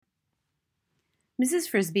Mrs.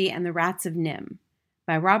 Frisby and the Rats of NIMH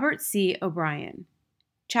by Robert C. O'Brien.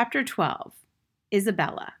 Chapter 12.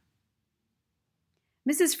 Isabella.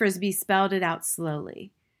 Mrs. Frisby spelled it out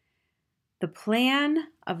slowly. The plan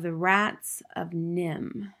of the Rats of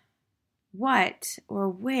NIMH. What or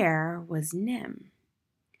where was NIMH?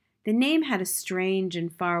 The name had a strange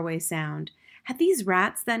and faraway sound. Had these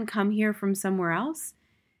rats then come here from somewhere else?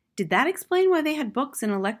 Did that explain why they had books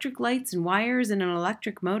and electric lights and wires and an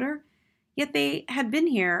electric motor? Yet they had been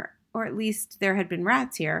here, or at least there had been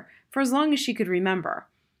rats here, for as long as she could remember.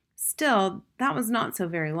 Still, that was not so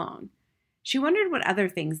very long. She wondered what other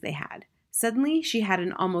things they had. Suddenly, she had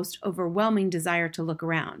an almost overwhelming desire to look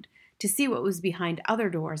around, to see what was behind other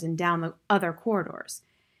doors and down the other corridors.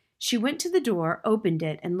 She went to the door, opened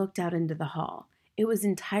it, and looked out into the hall. It was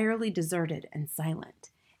entirely deserted and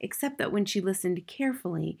silent, except that when she listened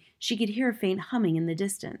carefully, she could hear a faint humming in the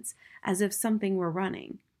distance, as if something were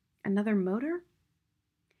running. Another motor?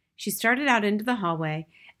 She started out into the hallway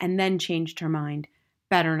and then changed her mind.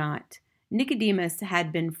 Better not. Nicodemus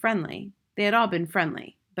had been friendly. They had all been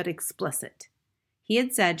friendly, but explicit. He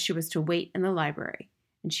had said she was to wait in the library,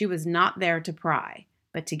 and she was not there to pry,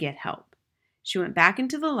 but to get help. She went back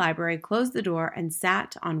into the library, closed the door, and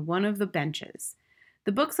sat on one of the benches.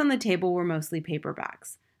 The books on the table were mostly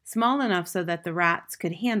paperbacks, small enough so that the rats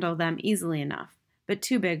could handle them easily enough, but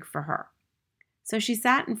too big for her. So she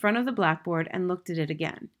sat in front of the blackboard and looked at it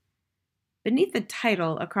again. Beneath the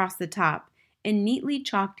title, across the top, in neatly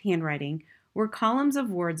chalked handwriting, were columns of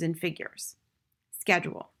words and figures.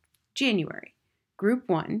 Schedule. January. Group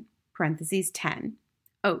 1, parentheses 10,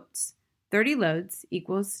 oats. 30 loads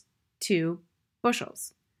equals 2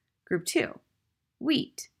 bushels. Group 2,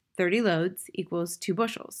 wheat. 30 loads equals 2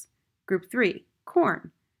 bushels. Group 3,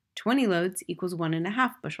 corn. 20 loads equals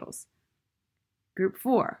 1.5 bushels. Group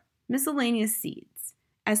 4, miscellaneous seeds.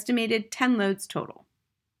 Estimated 10 loads total.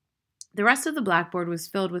 The rest of the blackboard was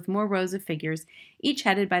filled with more rows of figures, each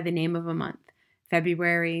headed by the name of a month.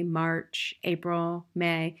 February, March, April,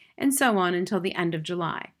 May, and so on until the end of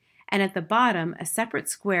July. And at the bottom, a separate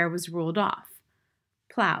square was ruled off.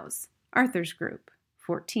 Plows. Arthur's group.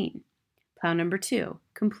 14. Plow number 2.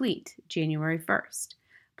 Complete. January 1st.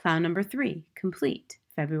 Plow number 3. Complete.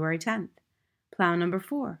 February 10th. Plow number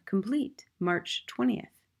 4. Complete. March 20th.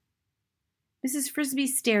 Mrs. Frisby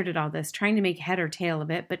stared at all this, trying to make head or tail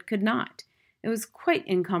of it, but could not. It was quite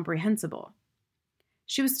incomprehensible.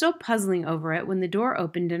 She was still puzzling over it when the door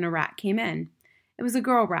opened and a rat came in. It was a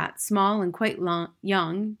girl rat, small and quite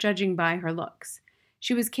young, judging by her looks.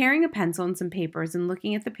 She was carrying a pencil and some papers and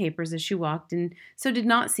looking at the papers as she walked, and so did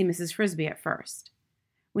not see Mrs. Frisby at first.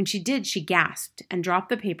 When she did, she gasped and dropped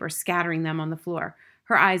the papers, scattering them on the floor.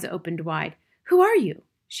 Her eyes opened wide. "Who are you?"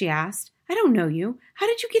 she asked. "I don't know you. How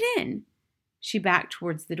did you get in?" She backed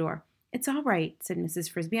towards the door. "It's all right," said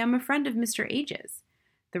Mrs. Frisby. "I'm a friend of Mr. H's."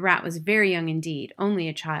 The rat was very young indeed, only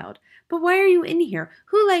a child. "But why are you in here?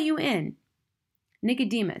 Who let you in?"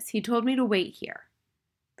 "Nicodemus. He told me to wait here."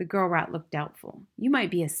 The girl rat looked doubtful. "You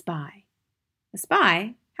might be a spy." "A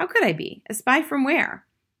spy? How could I be? A spy from where?"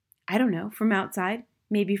 "I don't know. From outside.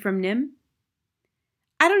 Maybe from NIMH."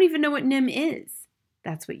 "I don't even know what NIMH is."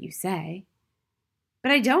 "That's what you say."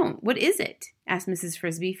 "But I don't. What is it?" asked Mrs.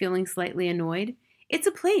 Frisby, feeling slightly annoyed. "It's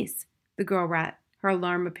a place." The girl rat, her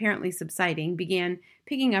alarm apparently subsiding, began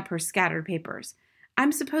picking up her scattered papers.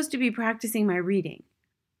 "I'm supposed to be practicing my reading."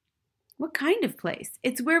 "What kind of place?"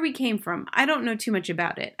 "It's where we came from. I don't know too much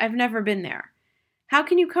about it. I've never been there." "How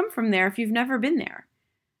can you come from there if you've never been there?"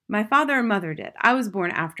 "My father and mother did. I was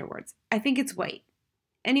born afterwards. I think it's white.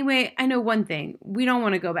 Anyway, I know one thing. We don't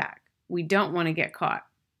want to go back. We don't want to get caught."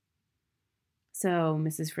 So,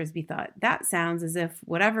 Mrs. Frisby thought, that sounds as if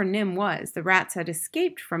whatever NIMH was, the rats had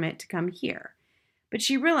escaped from it to come here. But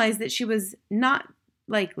she realized that she was not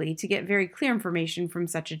likely to get very clear information from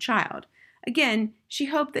such a child. Again, she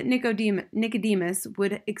hoped that Nicodemus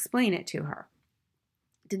would explain it to her.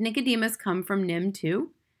 Did Nicodemus come from NIMH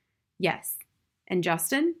too? Yes. And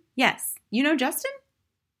Justin? Yes. You know Justin?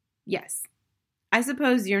 Yes. "I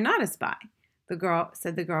suppose you're not a spy,"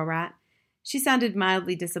 said the girl rat. She sounded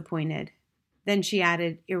mildly disappointed. Then she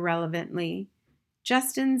added irrelevantly,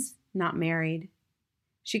 "Justin's not married."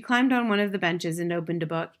 She climbed on one of the benches and opened a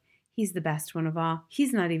book. "He's the best one of all.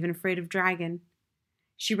 He's not even afraid of dragon."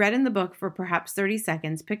 She read in the book for perhaps 30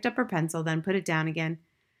 seconds, picked up her pencil, then put it down again.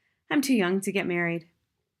 "I'm too young to get married."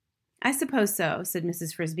 "I suppose so," said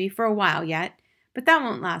Mrs. Frisby, "for a while yet. But that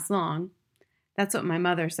won't last long." "That's what my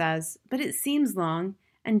mother says. But it seems long,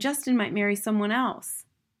 and Justin might marry someone else."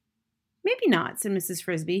 "Maybe not," said Mrs.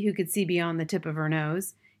 Frisby, who could see beyond the tip of her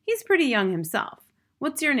nose. "He's pretty young himself.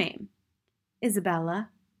 What's your name?"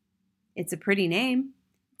 "Isabella." It's a pretty name.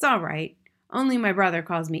 It's all right. Only my brother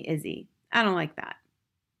calls me Izzy. I don't like that.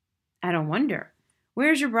 I don't wonder.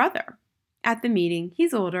 Where's your brother? At the meeting.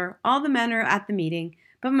 He's older. All the men are at the meeting,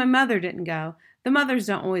 but my mother didn't go. The mothers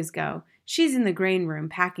don't always go. She's in the grain room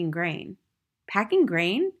packing grain. Packing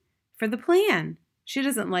grain? For the plan. She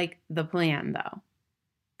doesn't like the plan, though.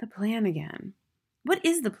 The plan again. What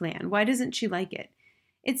is the plan? Why doesn't she like it?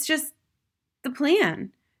 It's just the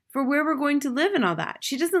plan for where we're going to live and all that.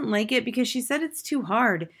 She doesn't like it because she said it's too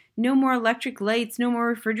hard. No more electric lights, no more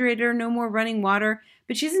refrigerator, no more running water.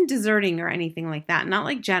 But she isn't deserting or anything like that. Not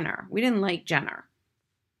like Jenner. We didn't like Jenner.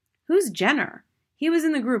 Who's Jenner? He was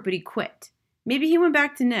in the group, but he quit. Maybe he went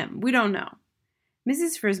back to NIMH. We don't know.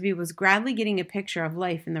 Mrs. Frisby was gladly getting a picture of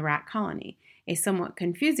life in the rat colony. A somewhat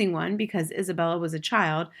confusing one because Isabella was a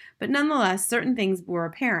child, but nonetheless certain things were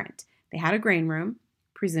apparent. They had a grain room,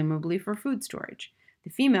 presumably for food storage.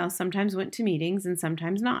 The females sometimes went to meetings and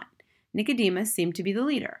sometimes not. Nicodemus seemed to be the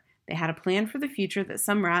leader. They had a plan for the future that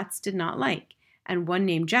some rats did not like, and one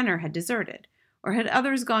named Jenner had deserted, or had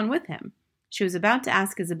others gone with him. She was about to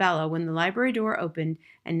ask Isabella when the library door opened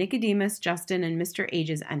and Nicodemus, Justin, and Mr.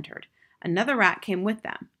 Ages entered. Another rat came with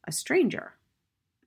them, a stranger.